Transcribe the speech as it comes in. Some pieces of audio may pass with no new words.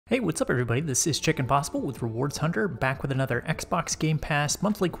Hey, what's up everybody? This is Chicken Possible with Rewards Hunter, back with another Xbox Game Pass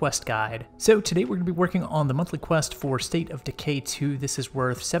monthly quest guide. So today we're going to be working on the monthly quest for State of Decay 2. This is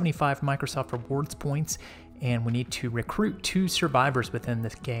worth 75 Microsoft Rewards points, and we need to recruit 2 survivors within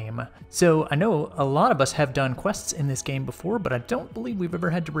this game. So I know a lot of us have done quests in this game before, but I don't believe we've ever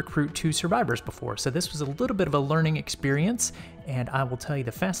had to recruit 2 survivors before. So this was a little bit of a learning experience, and I will tell you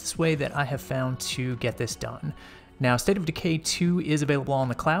the fastest way that I have found to get this done. Now, State of Decay 2 is available on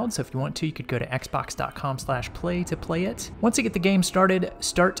the cloud, so if you want to, you could go to xbox.com/play to play it. Once you get the game started,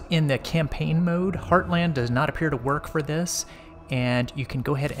 start in the campaign mode. Heartland does not appear to work for this, and you can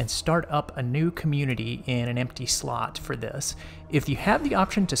go ahead and start up a new community in an empty slot for this. If you have the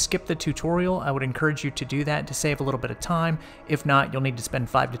option to skip the tutorial, I would encourage you to do that to save a little bit of time. If not, you'll need to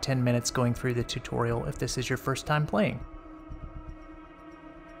spend 5 to 10 minutes going through the tutorial if this is your first time playing.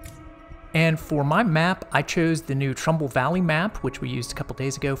 And for my map, I chose the new Trumbull Valley map, which we used a couple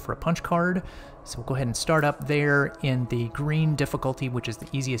days ago for a punch card. So we'll go ahead and start up there in the green difficulty, which is the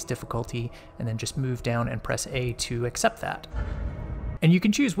easiest difficulty, and then just move down and press A to accept that. And you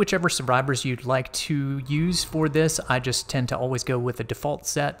can choose whichever survivors you'd like to use for this. I just tend to always go with the default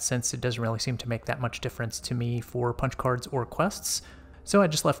set, since it doesn't really seem to make that much difference to me for punch cards or quests. So I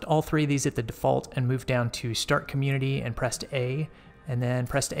just left all 3 of these at the default and moved down to Start Community and pressed A. And then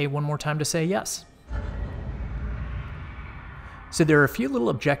press A one more time to say yes. So there are a few little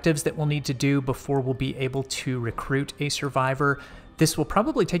objectives that we'll need to do before we'll be able to recruit a survivor. This will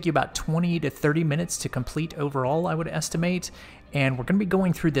probably take you about 20 to 30 minutes to complete overall, I would estimate. And we're going to be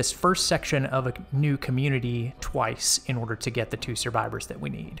going through this first section of a new community twice in order to get the 2 survivors that we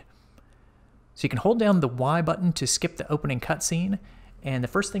need. So you can hold down the Y button to skip the opening cutscene. And the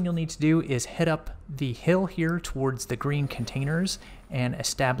first thing you'll need to do is head up the hill here towards the green containers and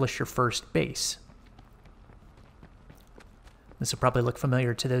establish your first base. This will probably look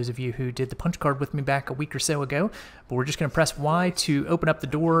familiar to those of you who did the punch card with me back a week or so ago, but we're just going to press Y to open up the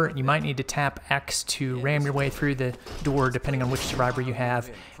door. You might need to tap X to ram your way through the door depending on which survivor you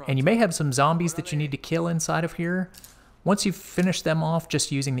have. And you may have some zombies that you need to kill inside of here. Once you've finished them off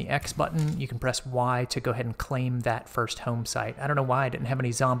just using the X button, you can press Y to go ahead and claim that first home site. I don't know why I didn't have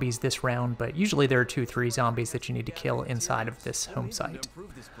any zombies this round, but usually there are 2 or 3 zombies that you need to kill inside of this home site.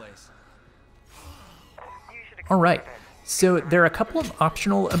 Alright, so there are a couple of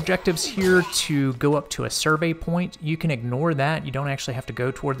optional objectives here to go up to a survey point. You can ignore that. You don't actually have to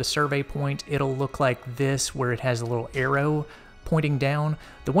go toward the survey point. It'll look like this, where it has a little arrow pointing down.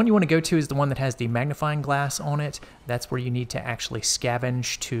 The one you want to go to is the one that has the magnifying glass on it. That's where you need to actually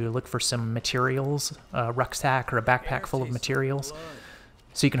scavenge to look for some materials, a rucksack or a backpack full of materials.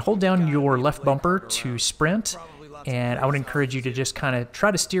 So you can hold down your left bumper to sprint, and I would encourage you to just kind of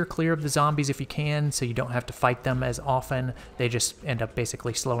try to steer clear of the zombies if you can, so you don't have to fight them as often. They just end up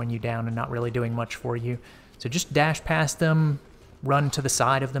basically slowing you down and not really doing much for you. So just dash past them, run to the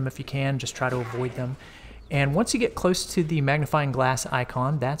side of them if you can, just try to avoid them. And once you get close to the magnifying glass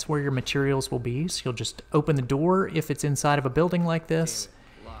icon, that's where your materials will be. So you'll just open the door if it's inside of a building like this,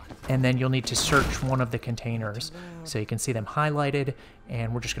 and then you'll need to search one of the containers. So you can see them highlighted,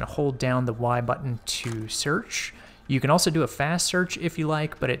 and we're just going to hold down the Y button to search. You can also do a fast search if you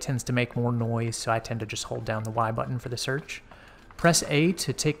like, but it tends to make more noise, so I tend to just hold down the Y button for the search. Press A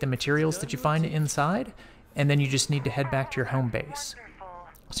to take the materials that you find inside, and then you just need to head back to your home base.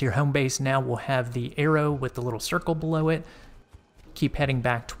 So your home base now will have the arrow with the little circle below it. Keep heading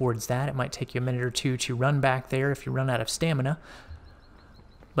back towards that. It might take you a minute or 2 to run back there if you run out of stamina.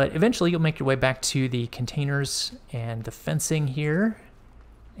 But eventually you'll make your way back to the containers and the fencing here.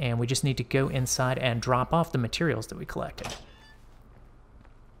 And we just need to go inside and drop off the materials that we collected.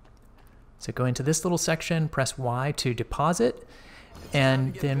 So go into this little section, press Y to deposit.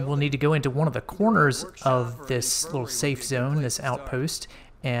 And then we'll need to go into one of the corners of this little safe zone, this outpost,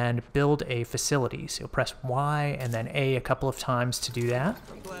 and build a facility. So you'll press Y and then A a couple of times to do that.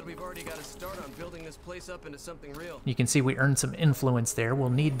 I'm glad we've already got a start on building this place up into something real. You can see we earned some influence there.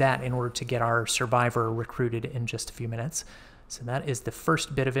 We'll need that in order to get our survivor recruited in just a few minutes. So that is the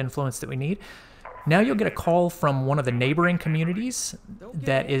first bit of influence that we need. Now you'll get a call from one of the neighboring communities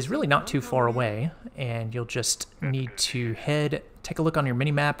that is really not too far away, and you'll just need to take a look on your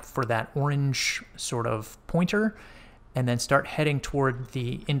mini-map for that orange sort of pointer, and then start heading toward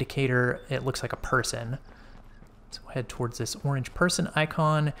the indicator. It looks like a person. So head towards this orange person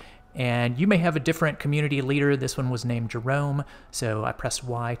icon, and you may have a different community leader. This one was named Jerome, so I pressed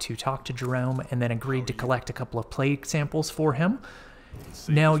Y to talk to Jerome and then agreed to collect a couple of plague samples for him.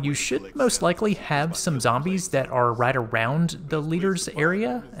 Now, you should most likely have some zombies that are right around the leader's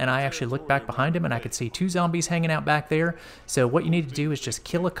area, and I actually looked back behind him and I could see 2 zombies hanging out back there. So what you need to do is just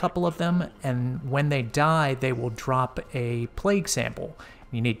kill a couple of them, and when they die, they will drop a plague sample.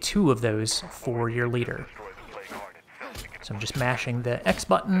 You need 2 of those for your leader. So I'm just mashing the X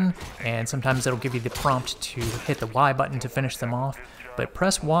button, and sometimes it'll give you the prompt to hit the Y button to finish them off. But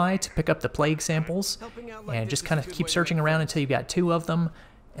press Y to pick up the plague samples, and just kind of keep searching around until you've got 2 of them,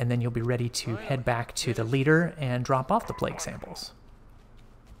 and then you'll be ready to head back to the leader and drop off the plague samples.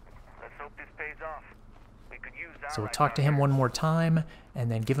 So we'll talk to him one more time, and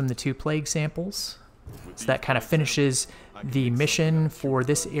then give him the 2 plague samples. So that kind of finishes the mission for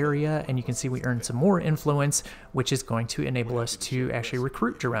this area, and you can see we earned some more influence, which is going to enable us to actually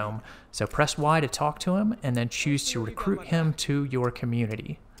recruit Jerome. So press Y to talk to him, and then choose to recruit him to your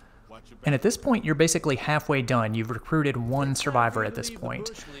community. And at this point, you're basically halfway done. You've recruited 1 survivor at this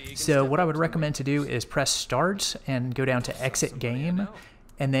point. So what I would recommend to do is press Start and go down to Exit Game,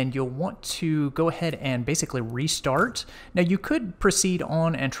 and then you'll want to go ahead and basically restart. Now, you could proceed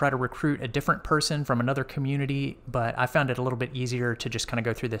on and try to recruit a different person from another community, but I found it a little bit easier to just kind of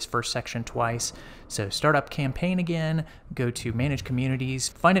go through this first section twice. So start up campaign again, go to Manage Communities,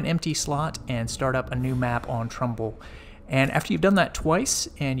 find an empty slot, and start up a new map on Trumbull. And after you've done that twice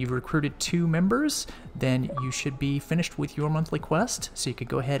and you've recruited 2 members, then you should be finished with your monthly quest. So you could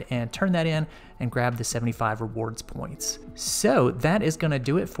go ahead and turn that in and grab the 75 rewards points. So that is going to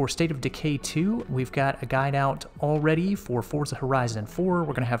do it for State of Decay 2. We've got a guide out already for Forza Horizon 4. We're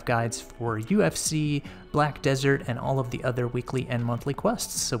going to have guides for UFC, Black Desert, and all of the other weekly and monthly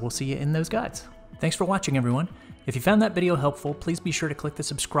quests. So we'll see you in those guides. Thanks for watching, everyone. If you found that video helpful, please be sure to click the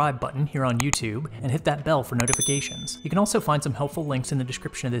subscribe button here on YouTube and hit that bell for notifications. You can also find some helpful links in the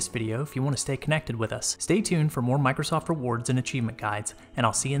description of this video if you want to stay connected with us. Stay tuned for more Microsoft rewards and achievement guides, and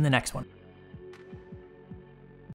I'll see you in the next one.